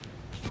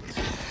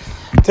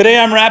Today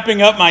I'm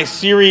wrapping up my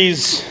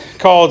series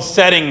called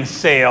Setting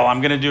Sail.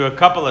 I'm going to do a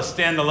couple of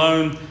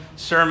standalone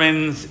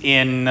sermons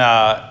in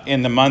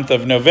the month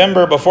of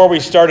November before we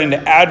start into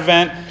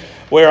Advent,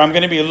 where I'm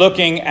going to be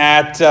looking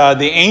at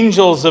the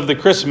angels of the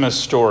Christmas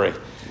story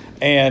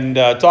and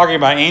talking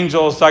about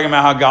angels, talking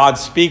about how God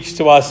speaks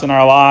to us in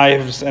our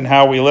lives and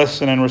how we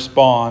listen and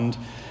respond.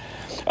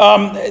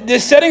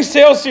 This Setting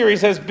Sail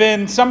series has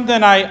been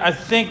something I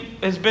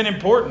think has been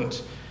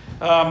important.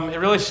 It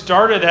really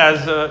started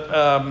as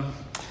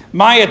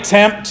my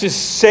attempt to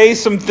say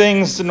some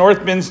things to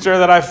Northminster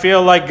that I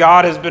feel like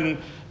God has been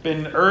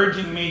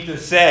urging me to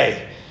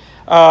say.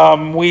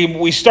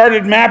 We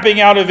started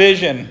mapping out a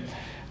vision.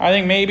 I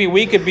think maybe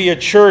we could be a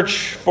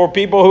church for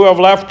people who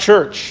have left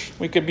church.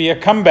 We could be a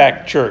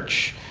comeback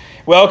church,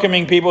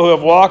 welcoming people who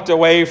have walked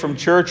away from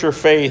church or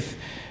faith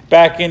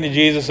back into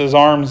Jesus'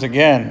 arms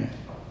again.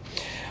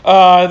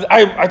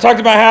 I talked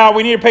about how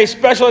we need to pay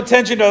special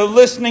attention to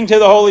listening to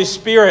the Holy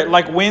Spirit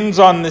like winds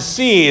on the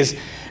seas.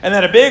 And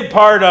that a big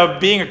part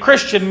of being a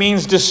Christian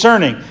means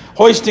discerning,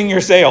 hoisting your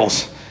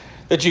sails.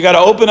 That you got to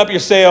open up your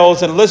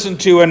sails and listen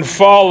to and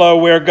follow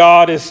where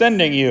God is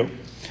sending you.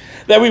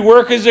 That we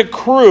work as a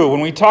crew,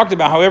 and we talked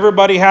about how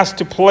everybody has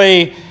to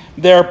play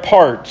their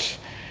part.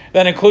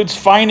 That includes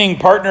finding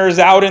partners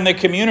out in the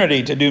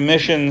community to do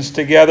missions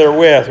together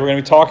with. We're going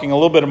to be talking a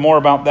little bit more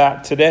about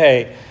that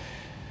today.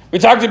 We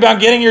talked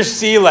about getting your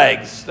sea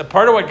legs. The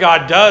part of what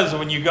God does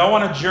when you go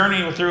on a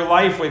journey through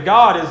life with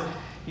God is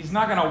He's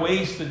not going to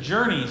waste the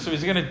journey. So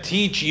He's going to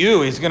teach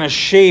you. He's going to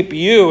shape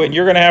you. And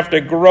you're going to have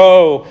to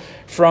grow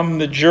from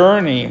the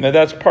journey.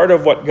 That's part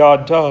of what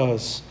God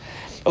does.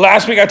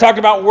 Last week I talked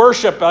about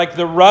worship like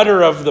the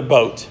rudder of the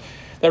boat.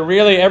 That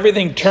really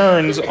everything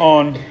turns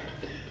on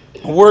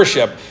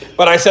worship.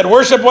 But I said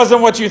worship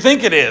wasn't what you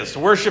think it is.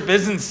 Worship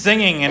isn't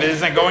singing and it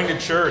isn't going to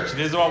church. It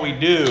isn't what we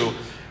do.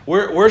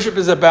 Worship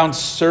is about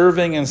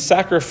serving and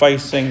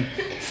sacrificing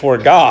for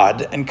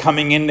God and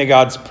coming into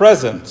God's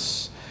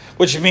presence.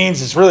 Which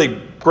means it's really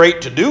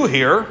great to do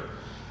here,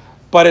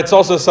 but it's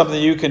also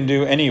something you can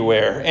do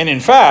anywhere. And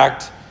in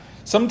fact,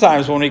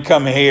 sometimes when we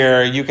come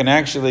here, you can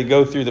actually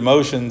go through the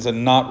motions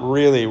and not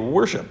really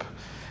worship.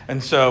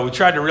 And so we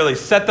tried to really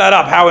set that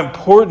up, how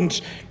important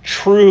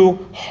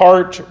true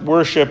heart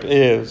worship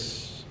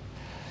is.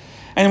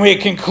 And we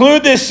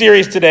conclude this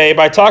series today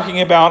by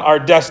talking about our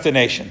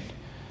destination.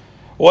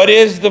 What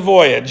is the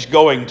voyage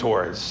going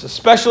towards,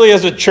 especially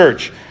as a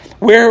church?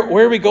 Where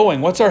are we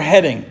going? What's our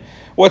heading?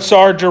 What's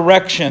our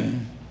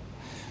direction?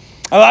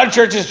 A lot of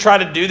churches try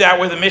to do that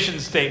with a mission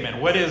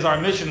statement. What is our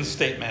mission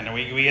statement? And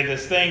we get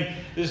this thing.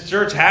 This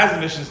church has a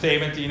mission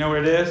statement. Do you know what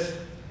it is?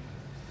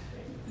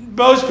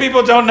 Most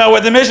people don't know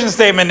what the mission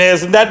statement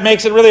is, and that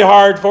makes it really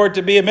hard for it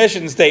to be a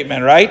mission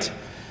statement, right?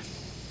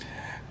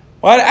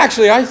 Well,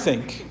 actually, I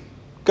think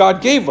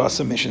God gave us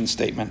a mission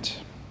statement.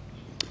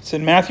 It's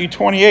in Matthew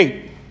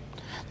 28.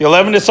 The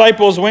 11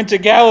 disciples went to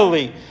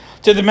Galilee,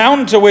 to the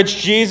mountain to which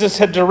Jesus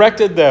had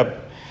directed them.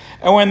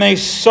 And when they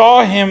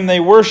saw him,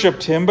 they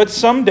worshipped him, but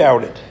some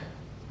doubted.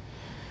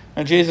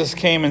 And Jesus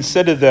came and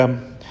said to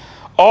them,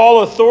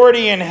 "All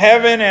authority in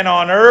heaven and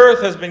on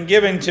earth has been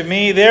given to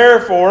me.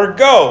 Therefore,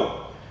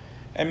 go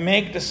and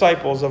make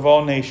disciples of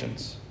all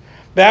nations,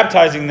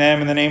 baptizing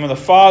them in the name of the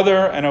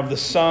Father and of the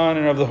Son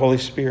and of the Holy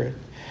Spirit,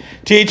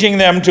 teaching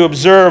them to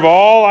observe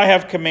all I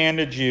have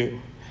commanded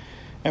you.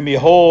 And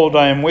behold,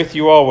 I am with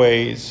you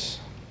always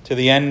to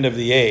the end of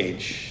the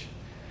age."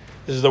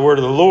 This is the word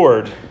of the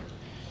Lord.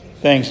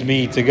 Thanks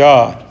be to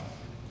God.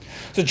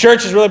 So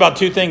church is really about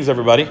two things,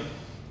 everybody.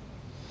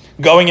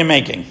 Going and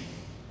making.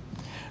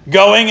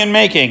 Going and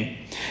making.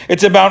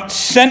 It's about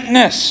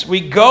sentness. We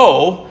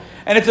go,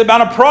 and it's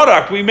about a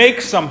product. We make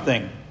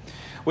something.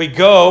 We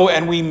go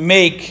and we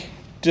make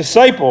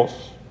disciples.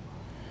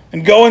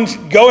 And go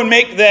and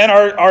make then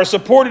are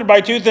supported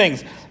by two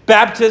things.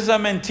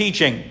 Baptism and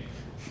teaching.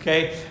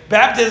 Okay?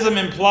 Baptism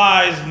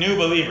implies new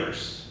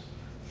believers.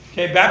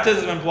 Okay?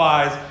 Baptism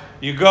implies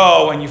you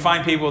go and you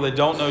find people that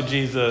don't know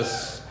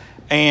Jesus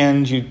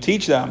and you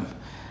teach them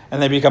and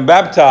they become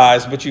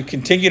baptized, but you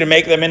continue to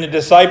make them into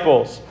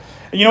disciples.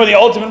 And you know what the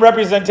ultimate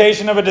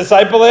representation of a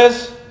disciple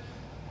is?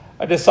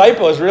 A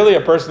disciple is really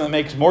a person that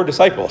makes more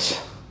disciples.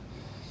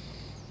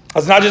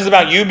 It's not just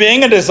about you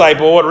being a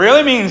disciple. What it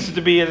really means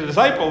to be a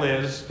disciple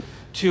is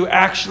to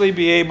actually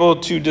be able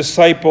to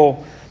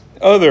disciple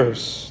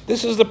others.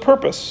 This is the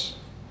purpose.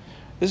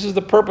 This is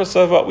the purpose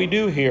of what we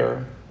do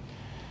here.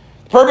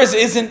 Purpose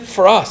isn't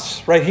for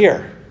us right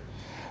here.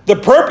 The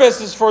purpose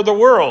is for the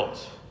world.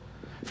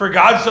 For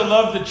God so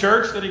loved the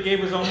church that he gave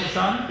his only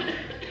son?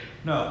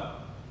 No.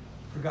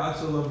 For God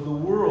so loved the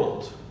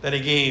world that he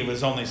gave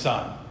his only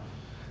son.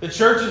 The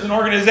church is an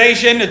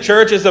organization. The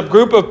church is a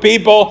group of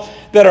people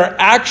that are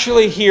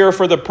actually here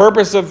for the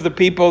purpose of the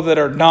people that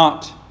are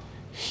not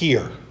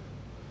here.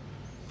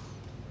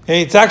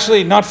 It's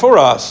actually not for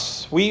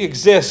us. We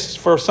exist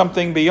for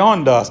something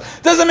beyond us.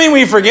 Doesn't mean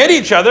we forget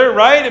each other,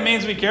 right? It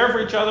means we care for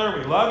each other,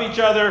 we love each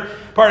other.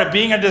 Part of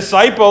being a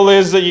disciple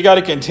is that you got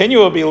to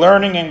continually be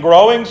learning and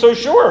growing. So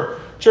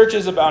sure, church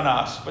is about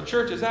us, but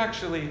church is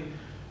actually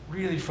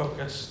really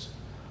focused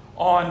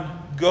on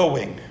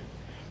going,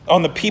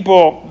 on the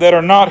people that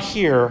are not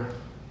here.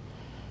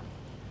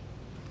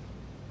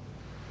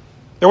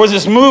 There was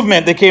this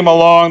movement that came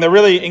along that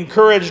really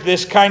encouraged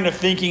this kind of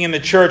thinking in the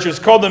church. It was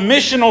called the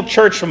missional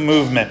church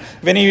movement.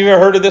 Have any of you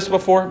ever heard of this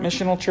before?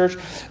 Missional church?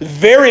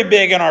 Very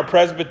big in our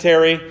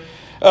presbytery.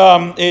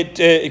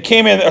 It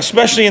came in,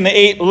 especially in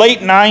the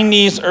late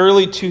 90s,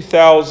 early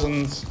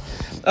 2000s.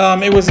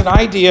 It was an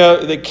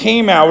idea that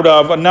came out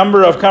of a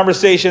number of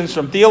conversations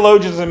from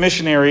theologians and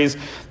missionaries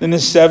in the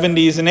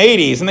 70s and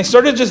 80s. And they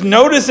started just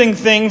noticing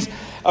things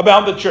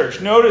about the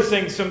church,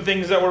 noticing some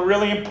things that were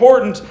really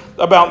important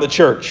about the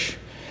church.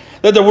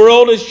 That the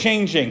world is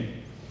changing,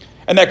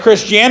 and that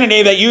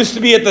Christianity that used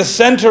to be at the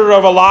center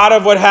of a lot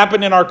of what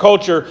happened in our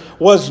culture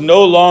was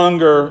no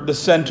longer the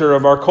center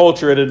of our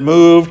culture. It had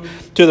moved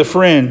to the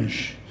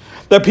fringe.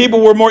 That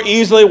people were more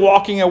easily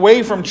walking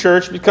away from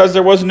church because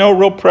there was no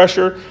real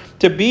pressure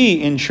to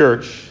be in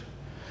church.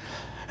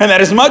 And that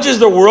as much as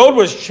the world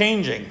was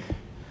changing,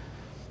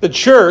 the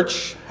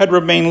church had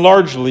remained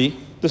largely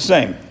the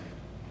same.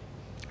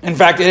 In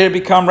fact, it had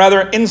become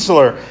rather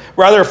insular,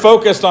 rather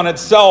focused on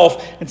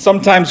itself, and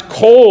sometimes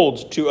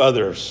cold to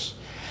others.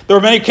 There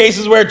were many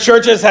cases where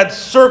churches had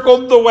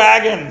circled the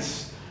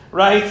wagons,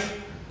 right?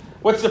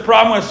 What's the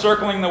problem with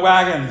circling the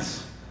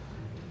wagons?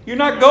 You're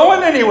not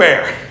going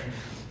anywhere.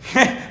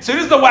 As soon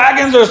as the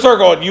wagons are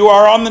circled, you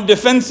are on the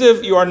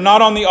defensive, you are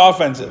not on the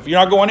offensive.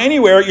 You're not going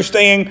anywhere, you're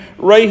staying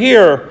right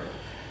here.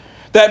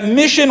 That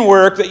mission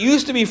work that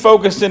used to be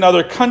focused in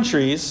other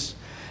countries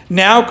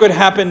now could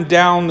happen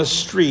down the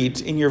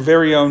street in your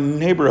very own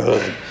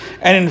neighborhood.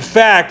 And in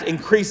fact,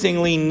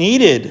 increasingly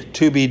needed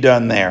to be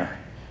done there.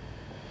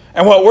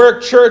 And what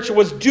work church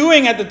was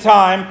doing at the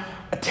time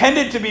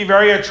tended to be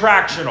very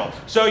attractional.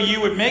 So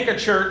you would make a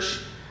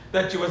church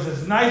that was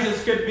as nice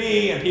as could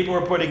be, and people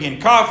were putting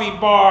in coffee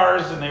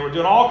bars, and they were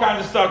doing all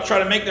kinds of stuff to try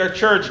to make their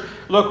church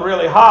look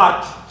really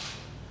hot,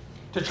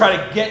 to try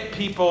to get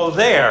people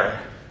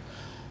there.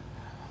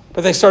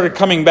 But they started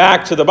coming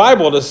back to the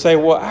Bible to say,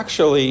 well,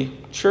 actually,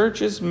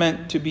 church is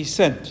meant to be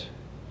sent.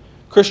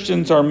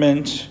 Christians are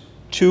meant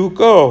to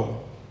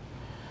go.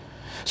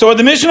 So what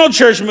the missional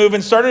church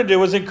movement started to do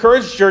was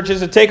encourage churches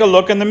to take a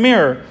look in the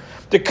mirror,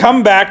 to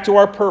come back to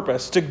our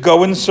purpose, to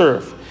go and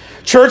serve.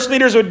 Church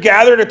leaders would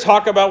gather to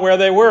talk about where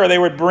they were. They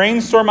would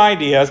brainstorm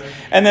ideas.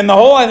 And then the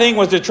whole thing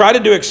was to try to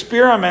do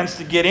experiments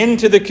to get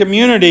into the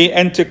community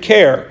and to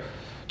care,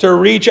 to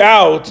reach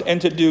out and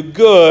to do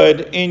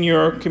good in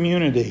your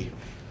community.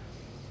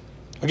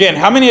 Again,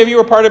 how many of you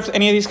were part of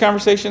any of these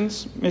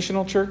conversations?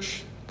 Missional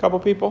church? A couple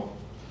people?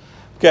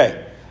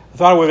 Okay. I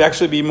thought it would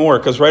actually be more,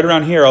 because right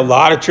around here, a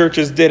lot of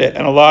churches did it,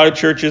 and a lot of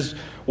churches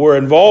were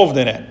involved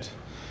in it.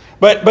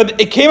 But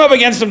it came up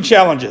against some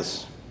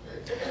challenges.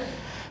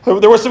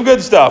 There was some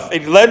good stuff.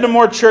 It led to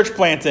more church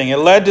planting. It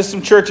led to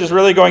some churches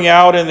really going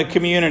out in the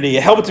community.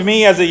 It helped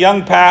me as a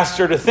young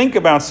pastor to think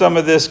about some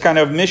of this kind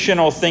of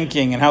missional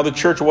thinking and how the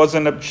church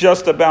wasn't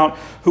just about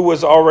who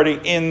was already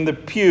in the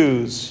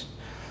pews.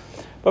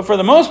 But for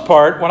the most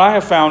part, what I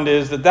have found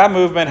is that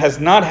movement has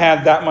not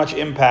had that much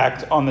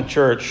impact on the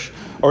church,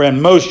 or in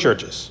most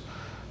churches.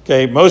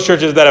 Okay, most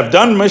churches that have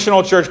done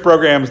missional church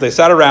programs, they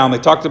sat around, they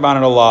talked about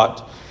it a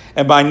lot,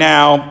 and by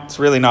now, it's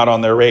really not on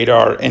their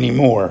radar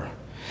anymore.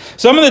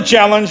 Some of the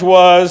challenge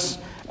was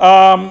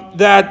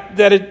that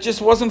it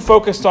just wasn't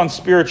focused on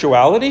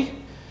spirituality.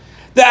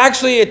 That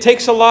actually it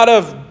takes a lot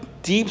of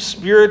deep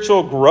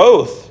spiritual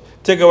growth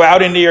to go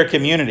out into your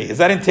community. Is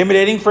that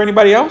intimidating for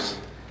anybody else?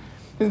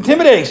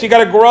 Intimidating, so you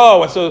got to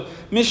grow. And so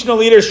missional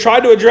leaders tried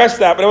to address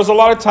that, but it was a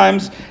lot of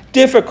times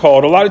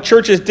difficult. A lot of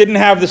churches didn't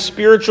have the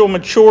spiritual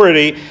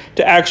maturity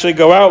to actually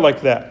go out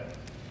like that.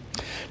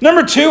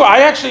 Number two,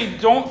 I actually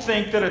don't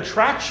think that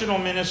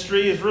attractional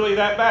ministry is really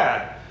that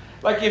bad.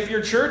 Like if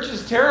your church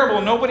is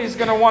terrible, nobody's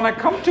going to want to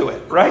come to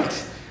it,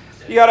 right?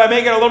 You got to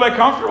make it a little bit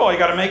comfortable. You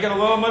got to make it a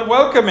little bit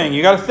welcoming.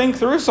 You got to think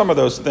through some of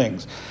those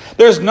things.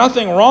 There's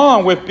nothing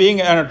wrong with being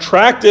an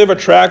attractive,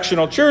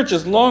 attractional church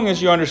as long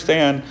as you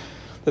understand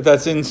that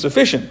that's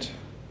insufficient,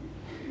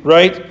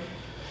 right?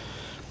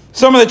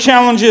 Some of the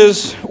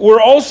challenges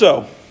were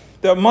also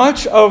that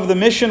much of the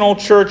missional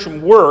church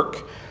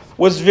work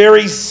was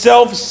very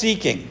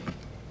self-seeking.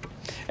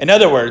 In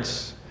other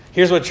words,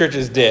 here's what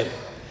churches did.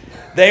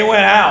 They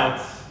went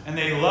out and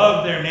they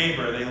loved their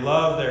neighbor, they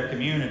loved their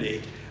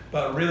community,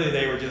 but really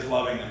they were just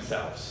loving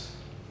themselves.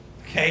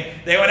 Okay?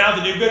 They went out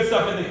to do good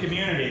stuff in the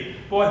community,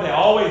 but what they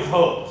always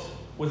hoped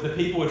was that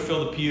people would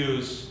fill the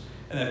pews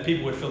and that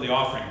people would fill the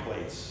offering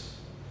plates.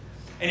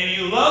 And if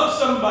you love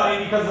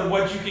somebody because of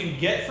what you can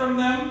get from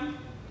them,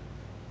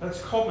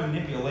 that's called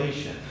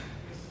manipulation.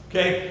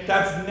 Okay?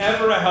 That's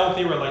never a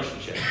healthy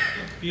relationship.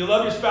 If you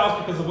love your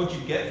spouse because of what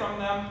you get from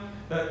them,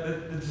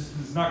 that just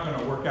is not going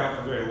to work out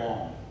for very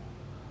long.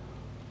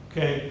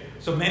 Okay?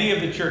 So many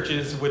of the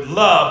churches would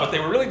love, but they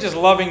were really just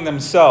loving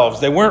themselves.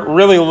 They weren't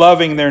really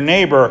loving their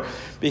neighbor,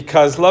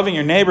 because loving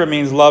your neighbor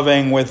means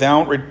loving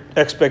without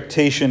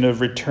expectation of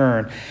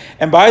return.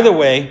 And by the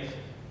way,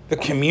 the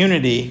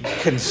community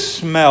can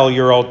smell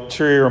your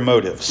ulterior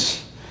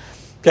motives.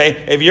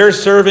 Okay, if you're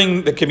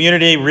serving the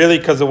community really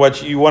because of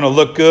what you want to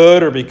look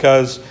good or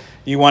because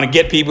you want to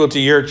get people to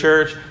your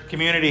church,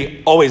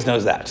 community always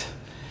knows that.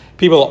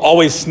 People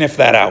always sniff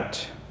that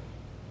out.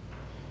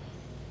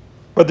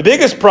 But the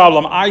biggest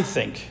problem, I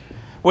think,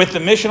 with the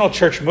missional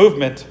church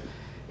movement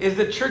is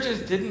that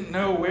churches didn't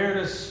know where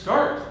to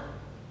start.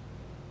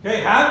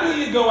 Okay, how do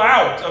you go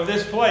out of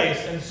this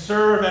place and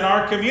serve in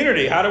our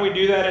community? How do we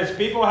do that as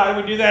people? How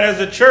do we do that as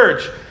a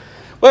church?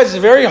 Well, it's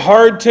very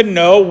hard to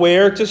know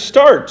where to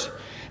start.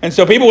 And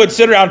so people would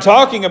sit around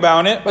talking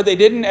about it, but they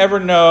didn't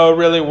ever know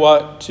really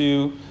what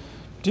to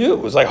do. It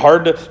was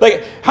hard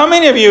to, how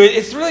many of you,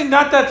 it's really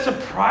not that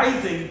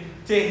surprising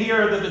to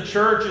hear that the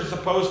church is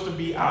supposed to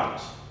be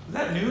out. Is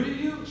that new to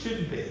you? It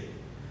shouldn't be.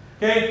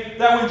 Okay,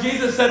 that when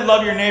Jesus said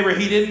love your neighbor,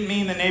 he didn't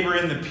mean the neighbor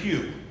in the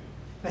pew.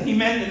 That he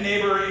meant the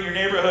neighbor in your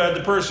neighborhood,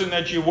 the person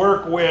that you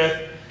work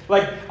with.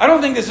 I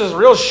don't think this is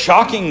real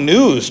shocking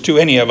news to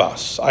any of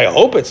us. I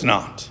hope it's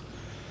not.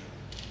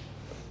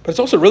 But it's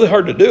also really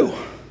hard to do.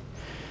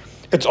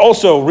 It's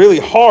also really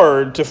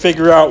hard to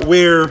figure out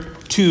where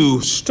to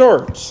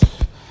start.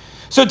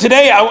 So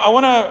today, I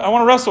want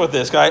to wrestle with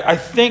this. I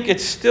think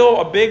it's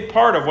still a big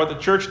part of what the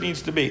church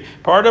needs to be.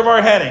 Part of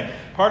our heading,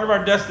 part of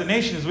our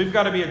destination is we've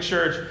got to be a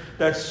church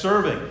that's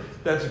serving,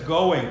 that's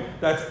going,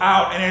 that's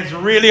out. And it's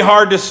really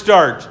hard to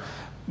start.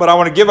 But I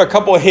want to give a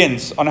couple of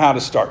hints on how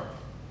to start.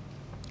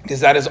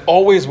 Because that is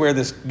always where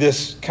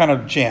this kind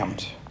of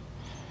jammed.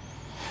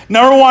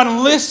 Number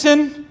one,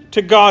 listen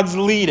to God's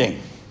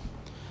leading.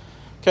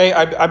 Okay,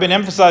 I've been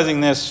emphasizing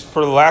this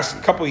for the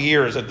last couple of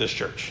years at this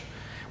church.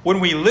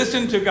 When we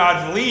listen to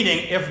God's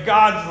leading, if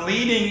God's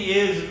leading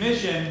is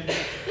mission,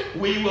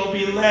 we will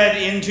be led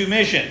into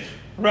mission,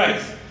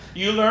 right?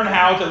 You learn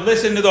how to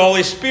listen to the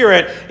Holy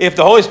Spirit. If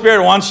the Holy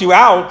Spirit wants you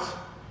out,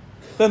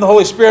 then the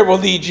Holy Spirit will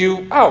lead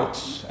you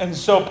out. And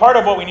so part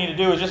of what we need to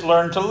do is just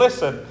learn to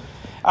listen.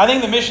 I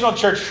think the missional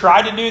church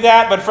tried to do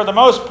that, but for the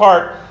most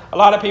part, a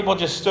lot of people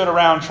just stood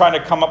around trying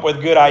to come up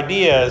with good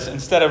ideas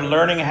instead of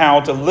learning how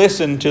to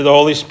listen to the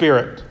Holy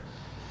Spirit.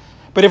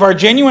 But if our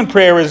genuine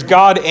prayer is,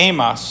 God, aim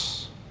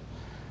us,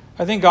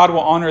 I think God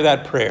will honor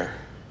that prayer.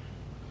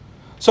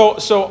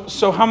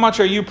 So how much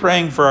are you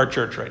praying for our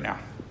church right now?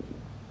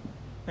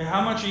 And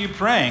how much are you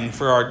praying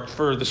for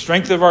the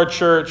strength of our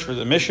church, for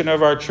the mission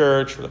of our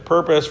church, for the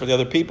purpose, for the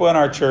other people in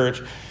our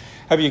church?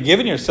 Have you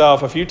given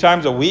yourself a few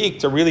times a week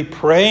to really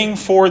praying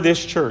for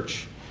this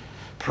church,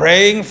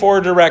 praying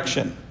for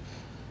direction,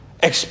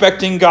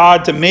 expecting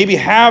God to maybe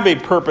have a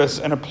purpose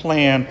and a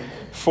plan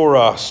for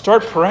us?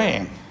 Start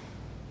praying.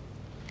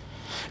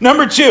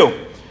 Number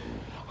two,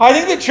 I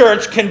think the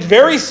church can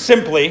very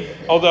simply,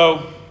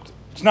 although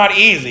it's not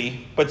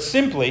easy, but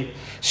simply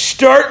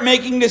start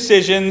making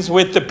decisions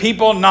with the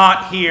people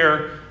not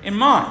here in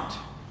mind.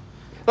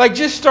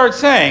 Just start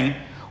saying,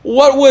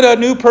 what would a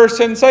new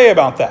person say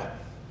about that?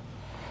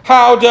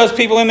 How does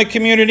people in the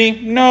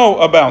community know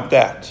about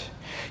that?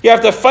 You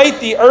have to fight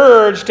the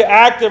urge to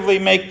actively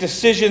make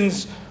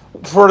decisions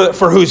for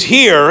who's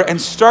here and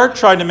start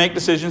trying to make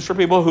decisions for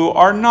people who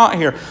are not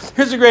here.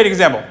 Here's a great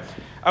example.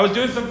 I was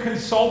doing some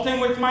consulting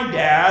with my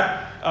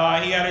dad.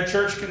 He had a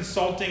church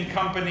consulting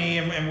company,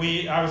 and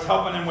I was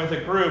helping him with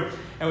a group.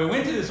 And we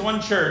went to this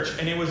one church,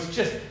 and it was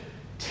just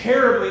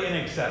terribly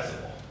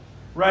inaccessible.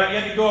 Right? You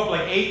had to go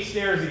up 8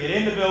 stairs to get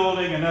in the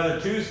building,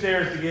 another 2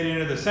 stairs to get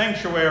into the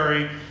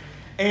sanctuary.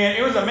 And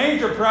it was a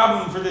major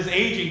problem for this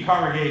aging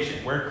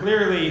congregation where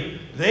clearly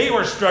they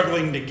were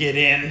struggling to get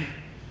in,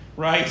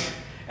 right?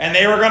 And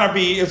it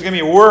was going to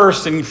be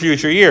worse in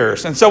future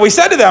years. And so we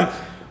said to them,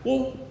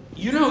 well,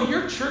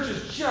 your church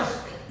is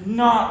just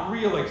not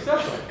real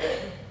accessible.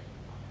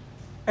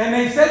 And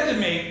they said to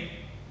me,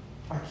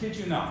 I kid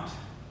you not,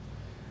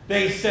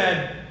 they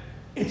said,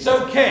 it's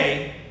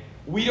okay,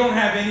 we don't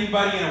have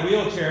anybody in a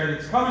wheelchair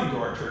that's coming to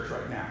our church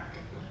right now.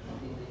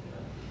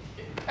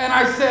 And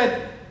I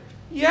said,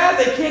 yeah,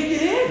 they can't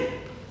get in.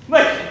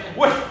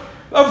 What?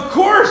 Of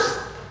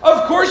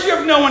course you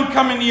have no one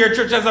coming to your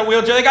church as a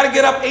wheelchair. They got to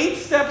get up 8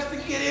 steps to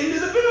get into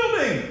the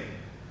building.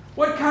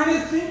 What kind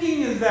of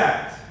thinking is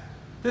that?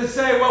 To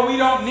say, well, we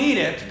don't need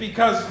it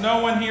because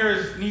no one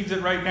here needs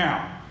it right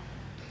now.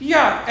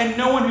 Yeah, and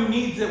no one who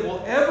needs it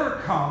will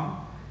ever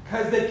come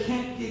because they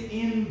can't get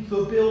in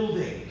the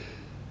building.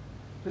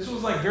 This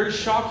was very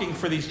shocking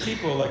for these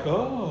people.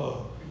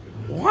 Oh,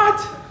 what?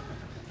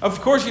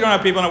 Of course you don't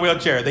have people in a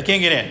wheelchair. They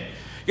can't get in.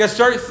 You got to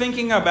start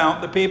thinking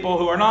about the people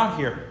who are not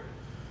here,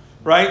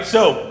 right?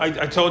 So I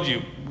told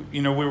you,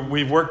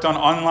 we've worked on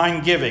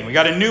online giving. We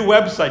got a new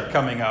website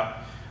coming up.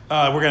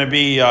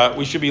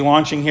 We should be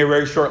launching here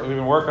very shortly. We've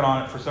been working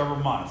on it for several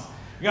months.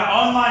 We got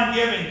online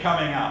giving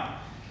coming up.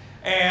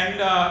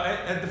 And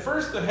at the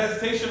first, the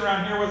hesitation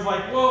around here was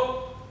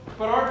well,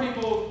 but our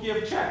people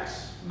give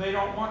checks. They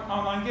don't want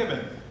online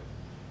giving.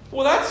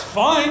 Well, that's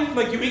fine.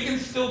 We can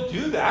still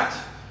do that.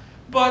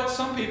 But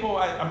some people,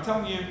 I'm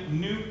telling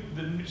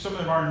you, some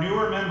of our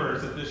newer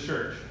members at this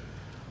church,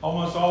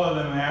 almost all of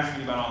them are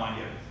asking about online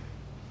giving,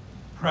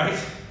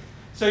 right?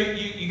 So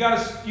you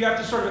have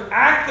to sort of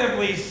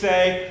actively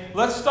say,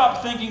 let's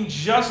stop thinking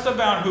just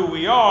about who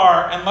we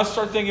are and let's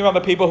start thinking about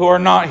the people who are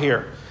not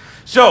here.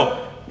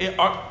 So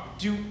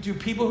do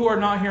people who are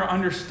not here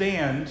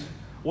understand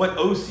what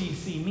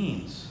OCC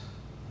means?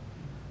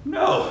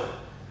 No.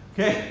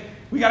 Okay?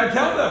 We got to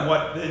tell them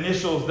what the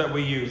initials that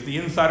we use, the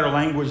insider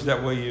language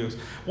that we use.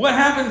 What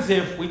happens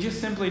if we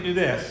just simply do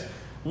this?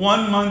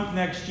 1 month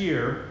next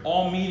year,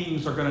 all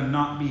meetings are going to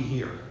not be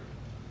here.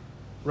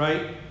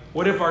 Right?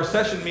 What if our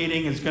session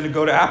meeting is going to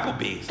go to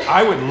Applebee's?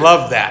 I would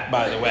love that,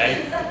 by the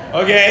way.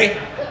 Okay?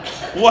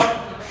 What?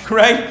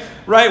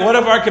 Right? What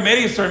if our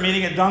committees start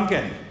meeting at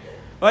Dunkin'?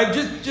 Like,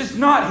 just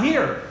not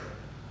here.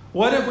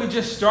 What if we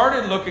just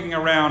started looking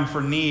around for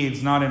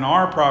needs, not in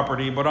our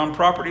property, but on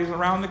properties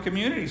around the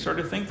community? Sort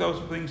of think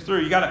those things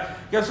through. You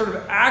got to sort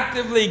of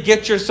actively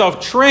get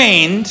yourself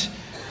trained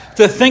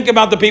to think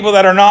about the people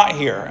that are not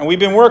here. And we've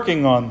been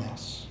working on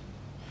this.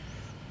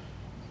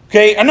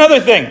 Okay, another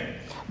thing.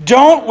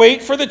 Don't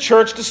wait for the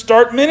church to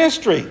start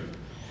ministry.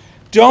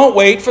 Don't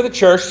wait for the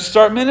church to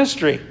start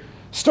ministry.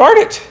 Start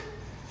it.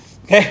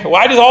 Okay,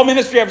 why does all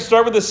ministry have to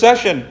start with a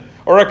session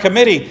or a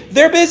committee?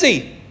 They're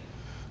busy.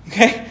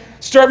 Okay,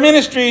 start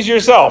ministries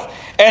yourself.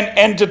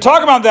 And to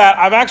talk about that,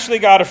 I've actually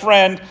got a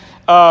friend,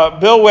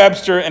 Bill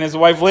Webster, and his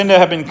wife Linda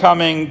have been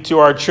coming to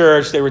our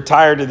church. They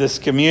retired to this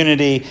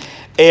community.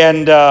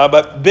 And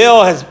but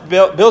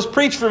Bill's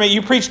preached for me.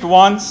 You preached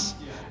once,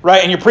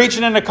 right? And you're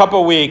preaching in a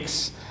couple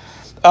weeks.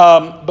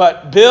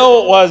 But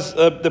Bill was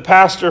the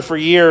pastor for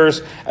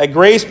years at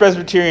Grace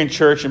Presbyterian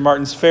Church in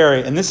Martins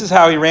Ferry. And this is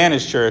how he ran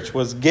his church,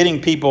 was getting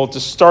people to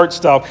start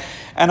stuff.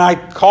 And I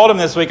called him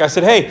this week. I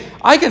said, hey,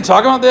 I can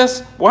talk about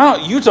this. Why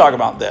don't you talk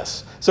about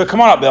this? So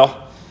come on up, Bill.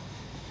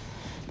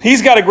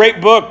 He's got a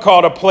great book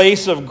called A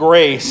Place of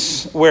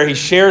Grace where he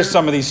shares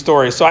some of these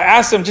stories. So I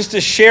asked him just to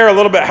share a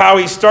little bit how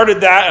he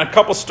started that and a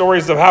couple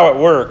stories of how it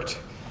worked.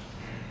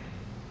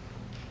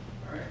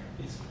 All right.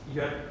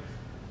 You got it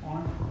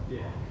on? Yeah.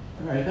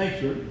 All right. Thanks,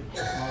 Jordan.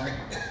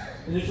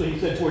 Initially, he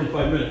said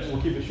 45 minutes.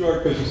 We'll keep it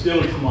short because the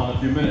Steelers come on in a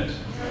few minutes.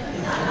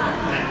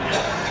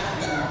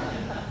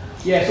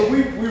 Yeah, so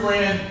we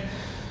ran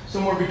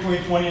somewhere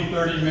between 20 and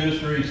 30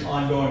 ministries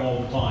ongoing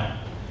all the time.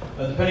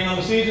 Depending on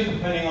the season,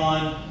 depending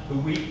on the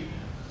week,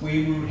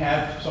 we would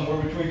have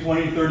somewhere between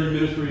 20 and 30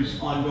 ministries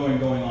ongoing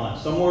going on.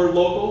 Some were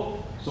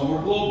local, some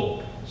were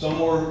global. Some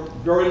were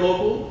very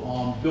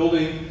local,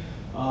 building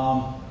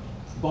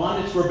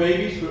bonnets for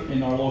babies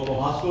in our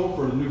local hospital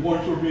for the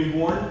newborns who were being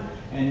born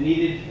and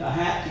needed a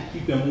hat to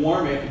keep them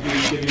warm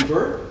after giving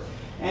birth.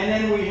 And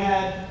then we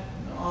had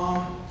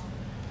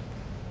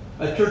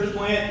a church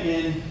plant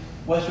in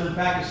Western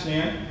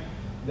Pakistan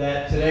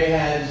that today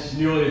has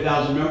nearly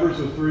 1,000 members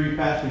with 3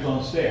 pastors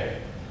on staff.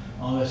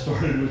 That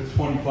started with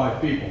 25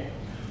 people.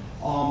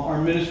 Our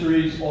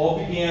ministries all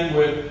began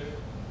with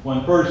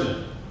one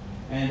person.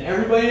 And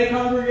everybody in the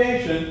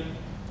congregation,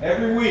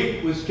 every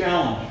week, was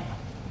challenged.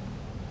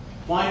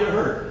 Find a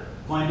hurt,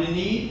 find a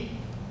need,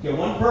 get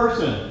one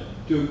person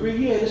to agree,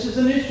 yeah, this is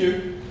an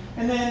issue,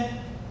 and then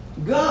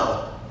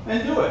go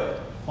and do it.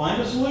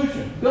 Find a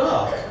solution,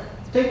 go,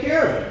 take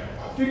care of it,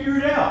 figure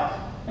it out.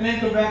 And then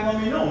come back and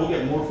let me know. We'll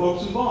get more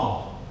folks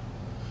involved.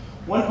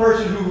 One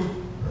person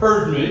who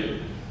heard me,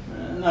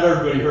 not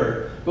everybody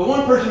heard, but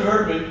one person who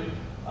heard me,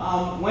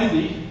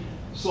 Wendy,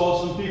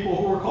 saw some people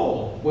who were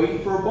cold,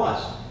 waiting for a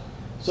bus.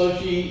 So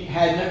she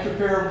had an extra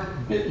pair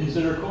of mittens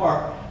in her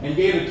car and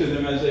gave it to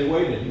them as they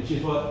waited. And she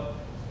thought,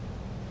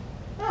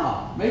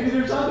 oh, maybe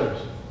there's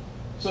others.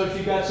 So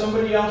she got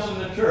somebody else in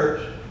the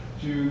church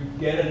to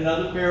get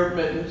another pair of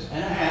mittens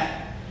and a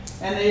hat,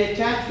 and they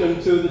attached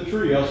them to the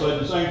tree outside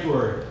the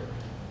sanctuary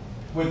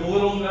with a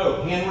little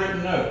note,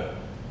 handwritten note.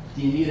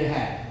 Do you need a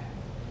hat?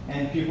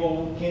 And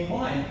people came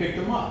by and picked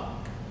them up.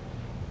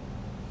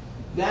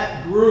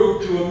 That grew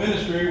to a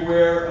ministry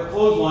where a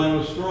clothesline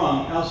was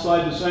strung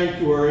outside the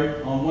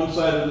sanctuary on one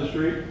side of the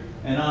street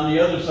and on the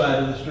other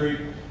side of the street,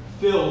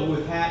 filled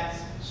with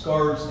hats,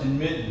 scarves, and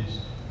mittens,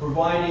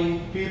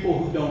 providing people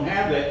who don't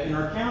have that in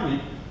our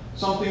county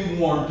something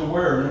warm to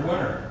wear in the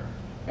winter.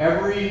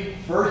 Every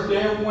first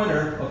day of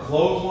winter, a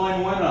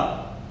clothesline went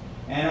up,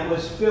 and it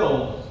was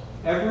filled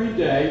every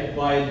day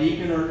by a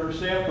deacon or a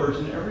staff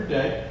person every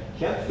day,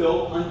 kept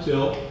filled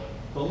until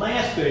the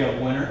last day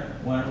of winter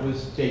when it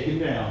was taken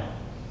down.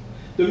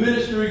 The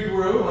ministry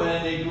grew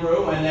and it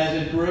grew, and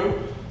as it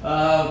grew,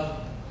 a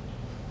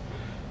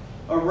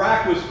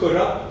rack was put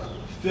up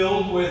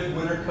filled with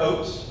winter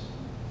coats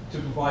to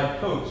provide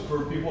coats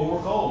for people who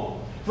were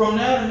cold. From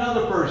that,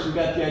 another person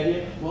got the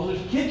idea, well,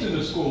 there's kids in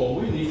the school.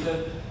 We need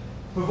to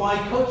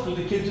provide coats for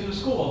the kids in the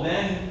school.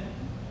 Then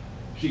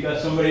she got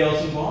somebody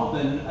else involved,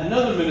 and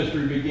another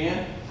ministry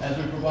began as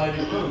we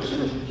provided coats for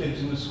the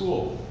kids in the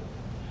school.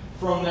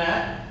 From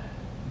that,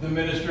 the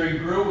ministry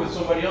grew with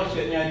somebody else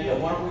getting the idea,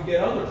 why don't we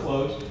get other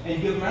clothes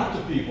and give them out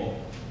to people?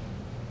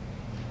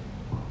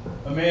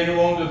 A man who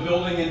owned a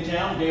building in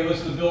town gave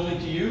us the building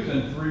to use,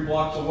 and 3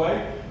 blocks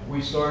away,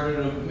 we started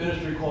a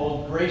ministry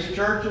called Grace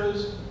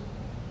Church's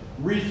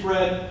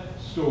Rethread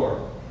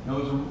Store. It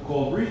was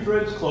called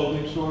Rethread's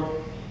Clothing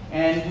Store,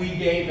 and we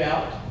gave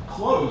out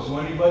clothes to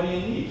anybody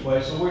in need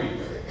twice a week.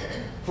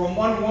 From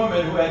one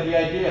woman who had the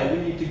idea,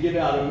 we need to give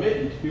out a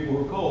mitten to people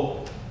who are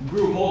cold,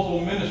 grew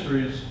multiple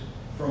ministries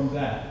from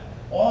that,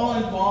 all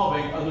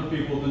involving other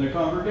people within the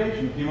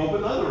congregation who came up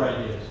with other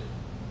ideas.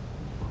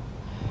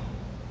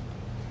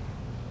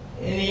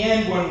 In the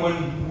end,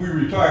 when we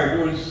retired,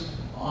 it was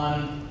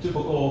on a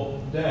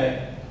typical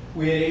day,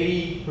 we had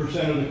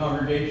 80% of the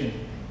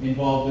congregation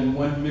involved in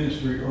one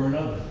ministry or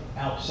another,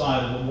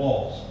 outside of the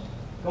walls,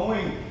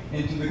 going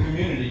into the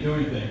community,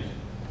 doing things.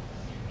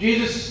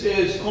 Jesus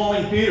is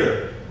calling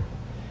Peter,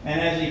 and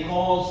as he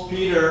calls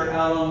Peter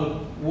out on the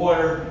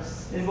water,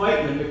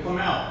 inviting him to come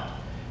out.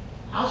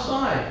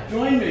 Outside,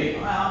 join me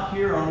out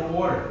here on the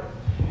water.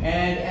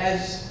 And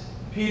as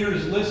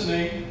Peter's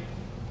listening,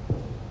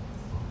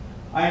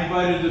 I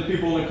invited the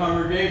people in the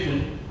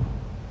congregation.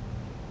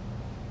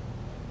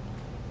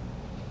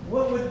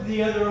 What would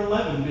the other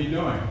 11 be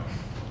doing?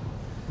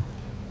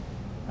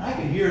 I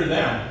could hear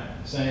them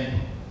saying,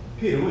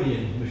 Peter, what are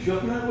you,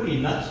 Meshuggah? What are you,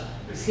 nuts?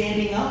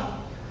 Standing up?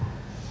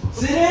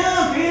 Sit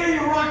down, Peter,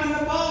 you're rocking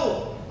the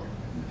boat.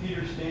 And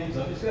Peter stands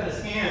up. He's got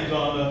his hands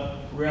on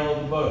the rail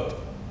of the boat.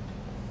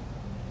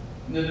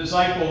 And the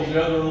disciples,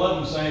 the other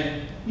 11,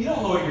 saying, you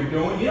don't know what you're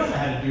doing. You don't know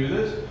how to do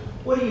this.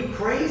 What, are you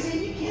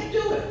crazy? You can't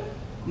do it.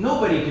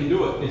 Nobody can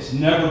do it. It's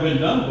never been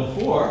done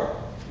before.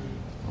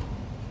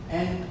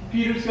 And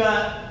Peter's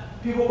got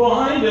people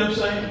behind him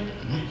saying,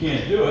 you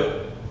can't do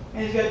it.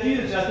 And he's got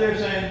Jesus out there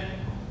saying,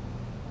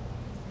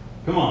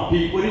 come on,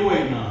 Pete, what are you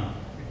waiting on?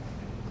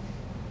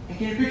 And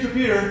can you picture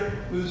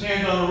Peter with his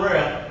hands on the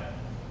rail,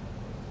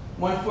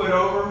 1 foot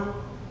over,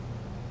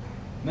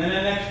 then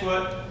the next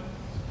foot,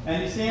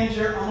 and he stands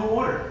there on the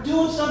water,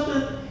 doing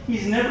something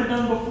he's never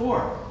done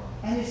before.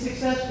 And he's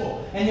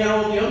successful. And yet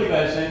all the other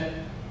guys saying,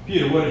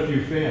 Peter, what if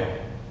you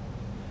fail?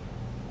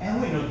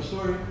 And we know the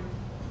story.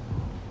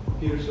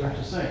 Peter starts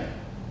to sink.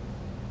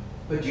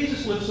 But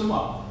Jesus lifts him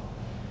up.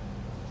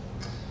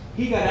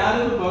 He got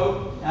out of the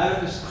boat, out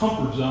of his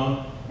comfort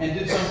zone, and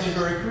did something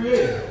very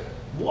creative.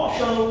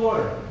 Walked on the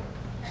water.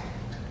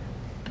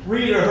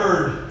 Rita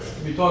heard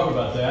me talk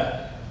about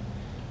that,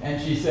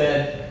 and she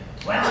said,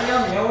 well,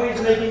 Yummy,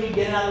 always making me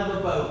get out of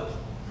the boat.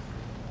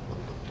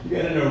 You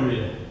got to know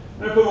Rita.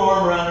 And I put my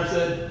arm around her and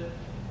said,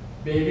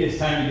 baby, it's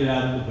time to get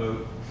out of the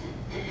boat.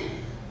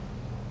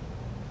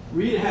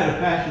 Rita had a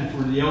passion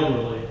for the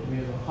elderly. We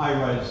have a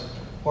high-rise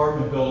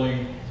apartment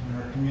building in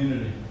our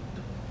community.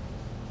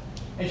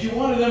 And she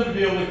wanted them to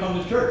be able to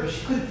come to church, but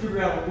she couldn't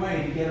figure out a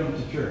way to get them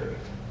to church.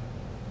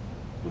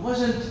 There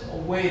wasn't a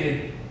way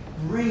to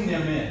bring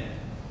them in.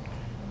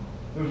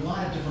 There was a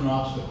lot of different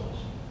obstacles.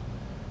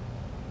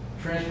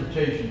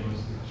 Transportation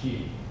was the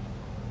key.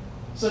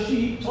 So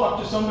she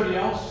talked to somebody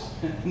else,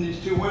 and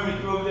these two women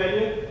came up with the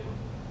idea,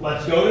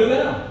 let's go to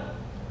them.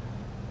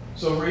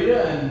 So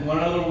Rita and one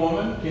other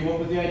woman came up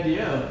with the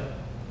idea of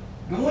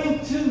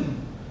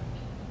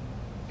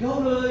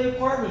go to the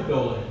apartment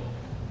building.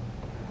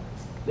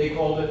 They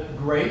called it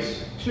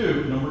Grace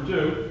 2, number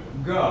 2,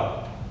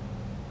 Go.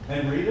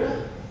 And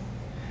Rita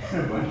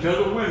and a bunch of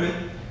other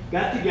women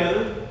got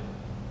together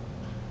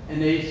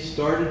and they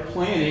started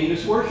planning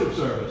this worship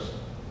service.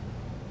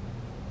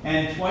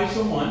 And twice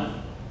a month,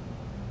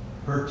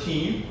 her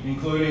team,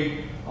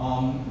 including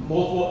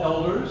multiple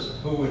elders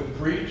who would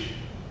preach,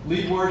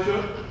 lead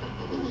worship,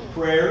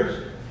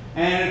 prayers,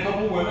 and a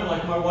couple women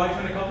like my wife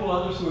and a couple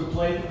others who would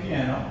play the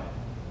piano,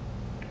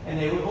 and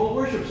they would hold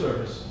worship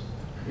service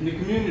in the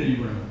community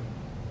room.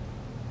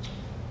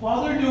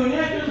 While they're doing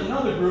that, there's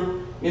another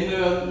group in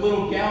the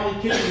little galley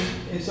kitchen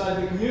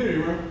inside the community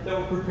room that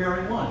were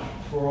preparing lunch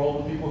for all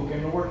the people who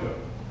came to worship.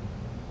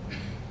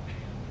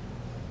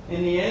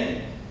 In the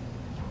end,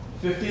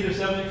 50 to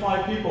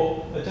 75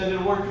 people attended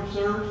a worship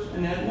service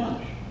and had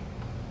lunch.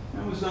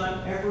 That was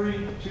done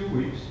every 2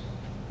 weeks.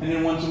 And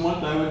then once a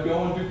month I would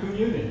go and do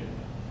communion.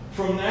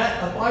 From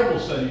that, a Bible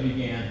study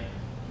began.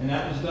 And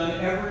that was done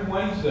every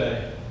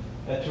Wednesday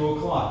at 2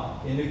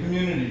 o'clock in the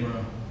community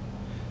room.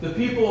 The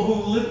people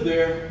who lived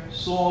there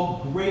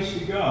saw Grace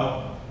to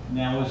Go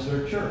now as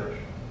their church.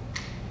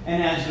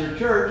 And as their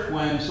church,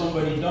 when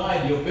somebody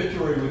died, the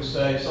obituary would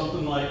say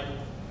something like,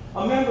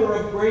 a member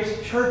of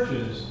Grace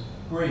Church's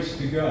Grace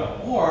to Go.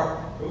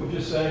 Or it would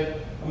just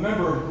say, a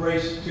member of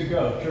Grace to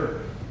Go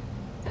Church.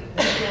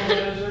 That's what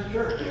it is, their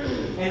church.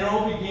 And it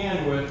all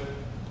began with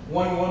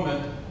one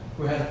woman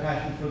who had a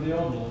passion for the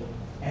elderly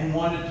and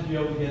wanted to be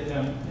able to get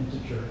them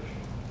into church.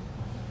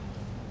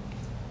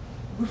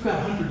 We've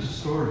got hundreds of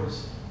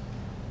stories.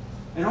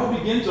 And it all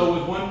begins, though,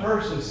 with one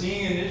person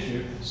seeing an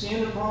issue,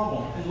 seeing a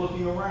problem, and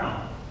looking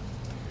around,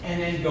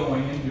 and then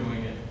going and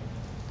doing it.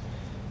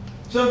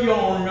 Some of you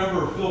all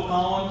remember Phil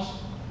Collins.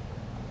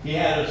 He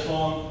had a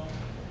song,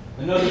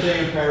 Another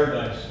Day in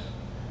Paradise.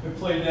 We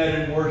played that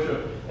in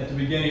worship at the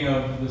beginning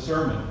of the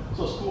sermon.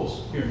 So it's cool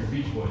hearing the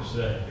Beach Boys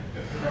today.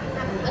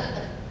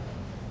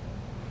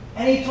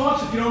 And he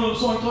talks, if you don't know the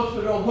song, he talks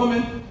about a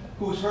woman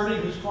who's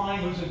hurting, who's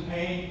crying, who's in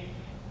pain,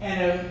 and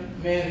a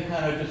man who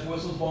kind of just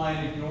whistles by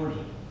and ignores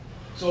it.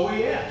 So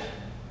he asked,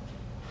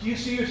 do you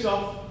see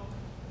yourself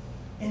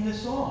in the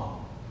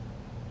song.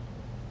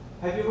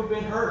 Have you ever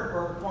been hurt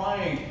or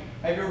crying?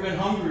 Have you ever been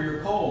hungry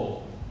or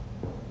cold?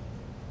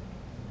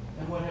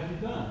 And what have you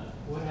done?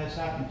 What has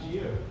happened to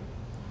you?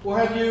 Or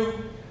have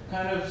you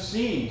kind of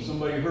seen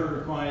somebody hurt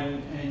or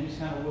crying and you just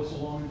kind of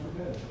whistle along and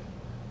forget it?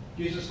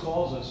 Jesus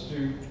calls us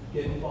to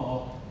get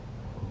involved.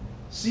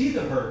 See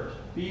the hurt.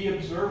 Be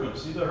observant.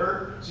 See the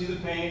hurt. See the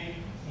pain.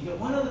 And get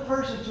one other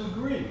person to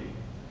agree.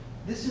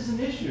 This is an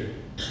issue.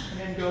 And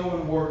then go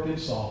and work and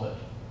solve it.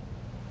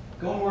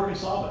 Go and work and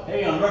solve it.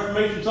 Hey, on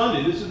Reformation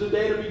Sunday, this is the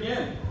day to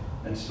begin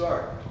and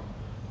start.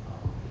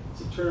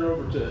 So turn it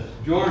over to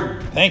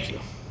Jordan. Thank you.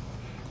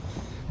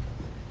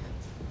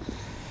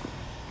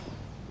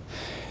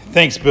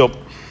 Thanks, Bill.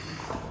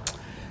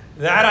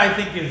 That, I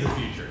think, is the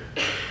future.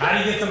 How do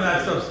you get some of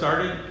that stuff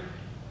started?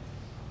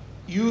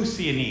 You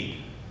see a need.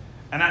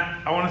 And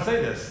I want to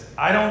say this.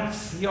 I don't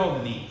see all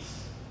the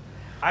needs.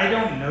 I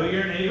don't know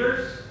your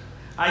neighbors.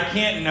 I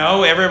can't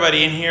know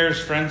everybody in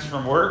here's friends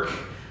from work.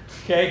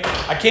 Okay?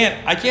 I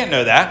can't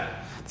know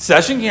that. The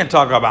session can't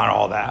talk about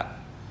all that.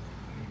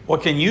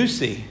 What can you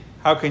see?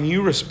 How can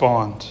you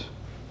respond?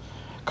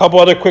 A couple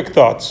other quick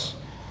thoughts.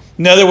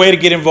 Another way to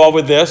get involved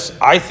with this,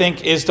 I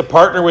think, is to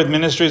partner with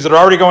ministries that are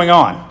already going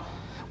on.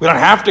 We don't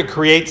have to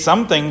create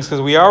some things because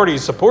we already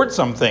support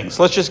some things.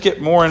 Let's just get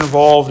more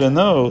involved in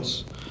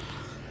those.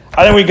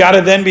 I think we got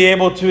to then be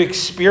able to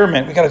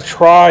experiment. We got to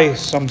try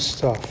some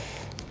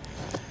stuff.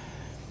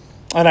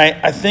 And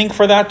I think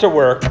for that to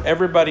work,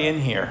 everybody in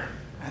here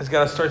has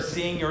got to start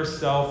seeing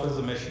yourself as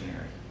a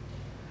missionary.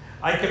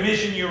 I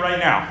commission you right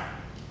now.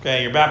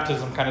 Okay, your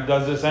baptism kind of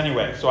does this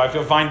anyway, so I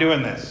feel fine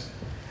doing this.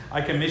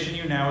 I commission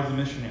you now as a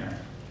missionary.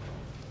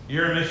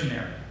 You're a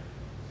missionary.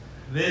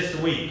 This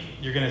week,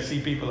 you're going to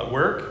see people at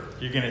work.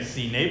 You're going to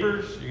see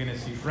neighbors. You're going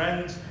to see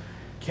friends.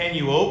 Can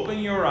you open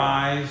your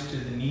eyes to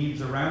the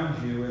needs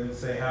around you and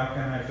say, how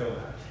can I fill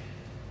that?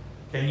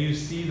 Can you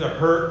see the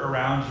hurt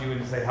around you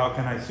and say, how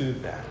can I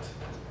soothe that?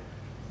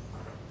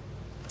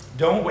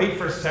 Don't wait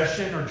for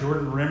Session or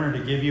Jordan Rimmer to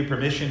give you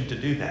permission to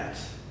do that.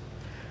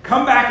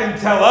 Come back and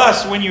tell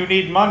us when you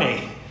need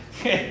money.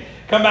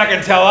 Come back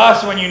and tell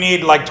us when you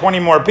need like 20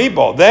 more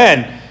people.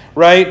 Then,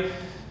 right,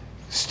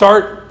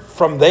 start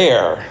from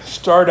there.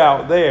 Start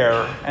out there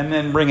and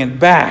then bring it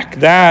back.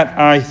 That,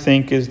 I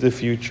think, is the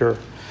future.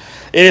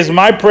 It is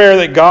my prayer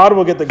that God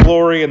will get the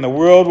glory and the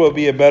world will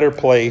be a better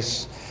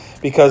place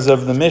because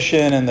of the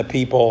mission and the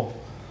people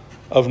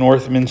of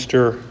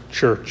Northminster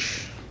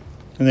Church.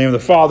 In the name of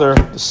the Father,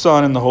 the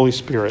Son, and the Holy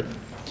Spirit.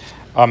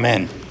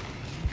 Amen.